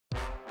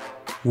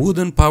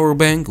wooden power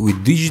bank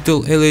with digital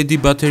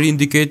LED battery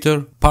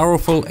indicator,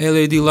 powerful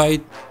LED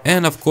light,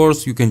 and of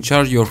course you can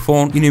charge your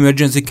phone in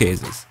emergency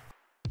cases.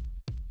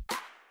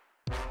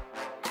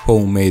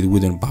 Homemade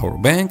wooden power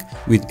bank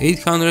with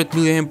 800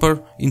 mAh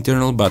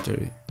internal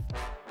battery.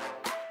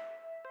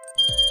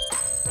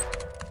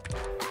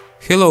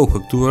 Hello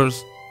Hacktubers!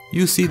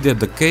 You see that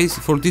the case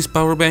for this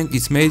power bank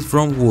is made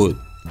from wood.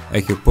 I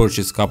have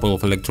purchased a couple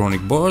of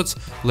electronic boards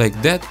like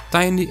that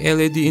tiny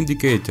LED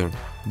indicator,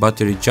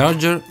 battery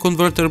charger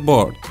converter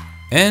board,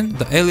 and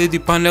the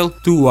LED panel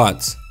 2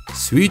 watts,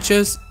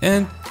 switches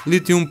and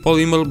lithium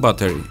polymer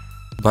battery.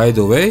 By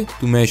the way,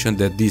 to mention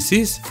that this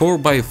is 4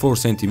 by 4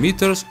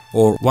 cm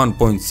or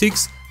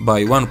 1.6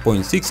 by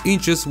 1.6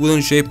 inches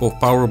wooden shape of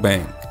power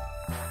bank.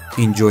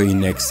 Enjoy in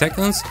next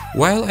seconds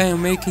while I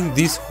am making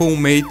this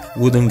homemade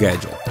wooden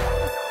gadget.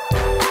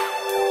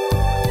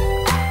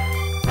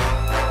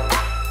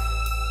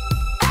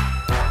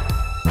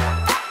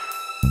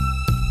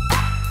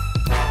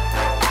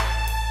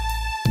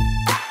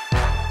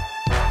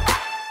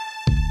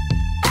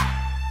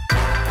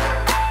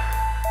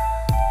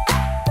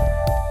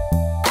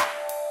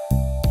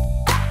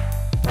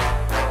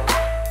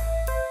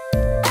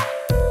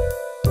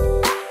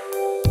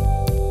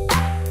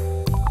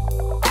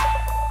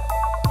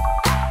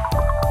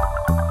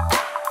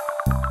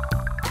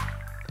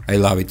 I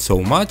love it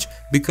so much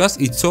because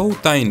it's so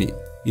tiny.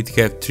 It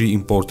has 3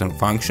 important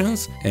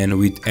functions, and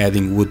with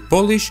adding wood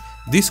polish,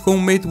 this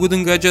homemade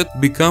wooden gadget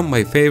became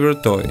my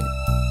favorite toy.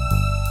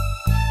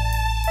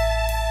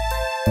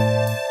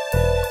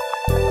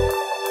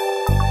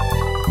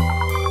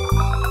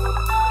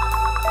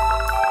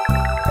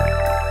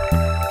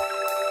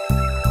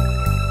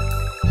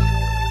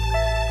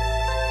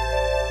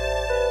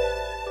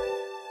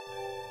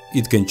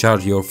 It can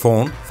charge your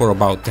phone for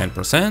about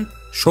 10%,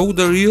 show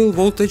the real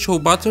voltage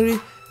of battery,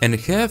 and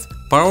have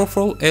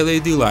powerful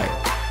LED light.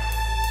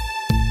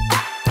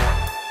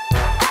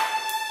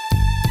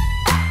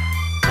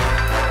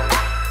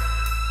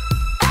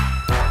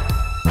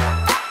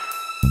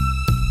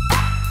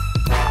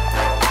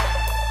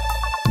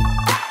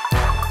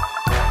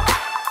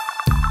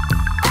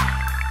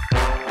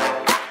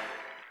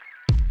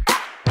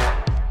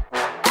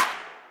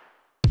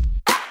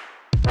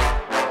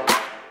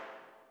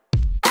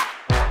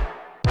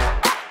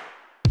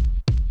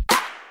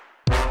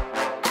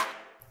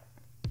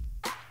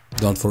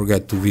 Don't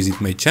forget to visit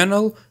my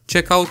channel,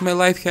 check out my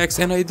life hacks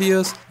and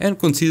ideas, and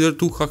consider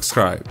to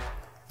subscribe.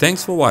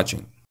 Thanks for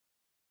watching.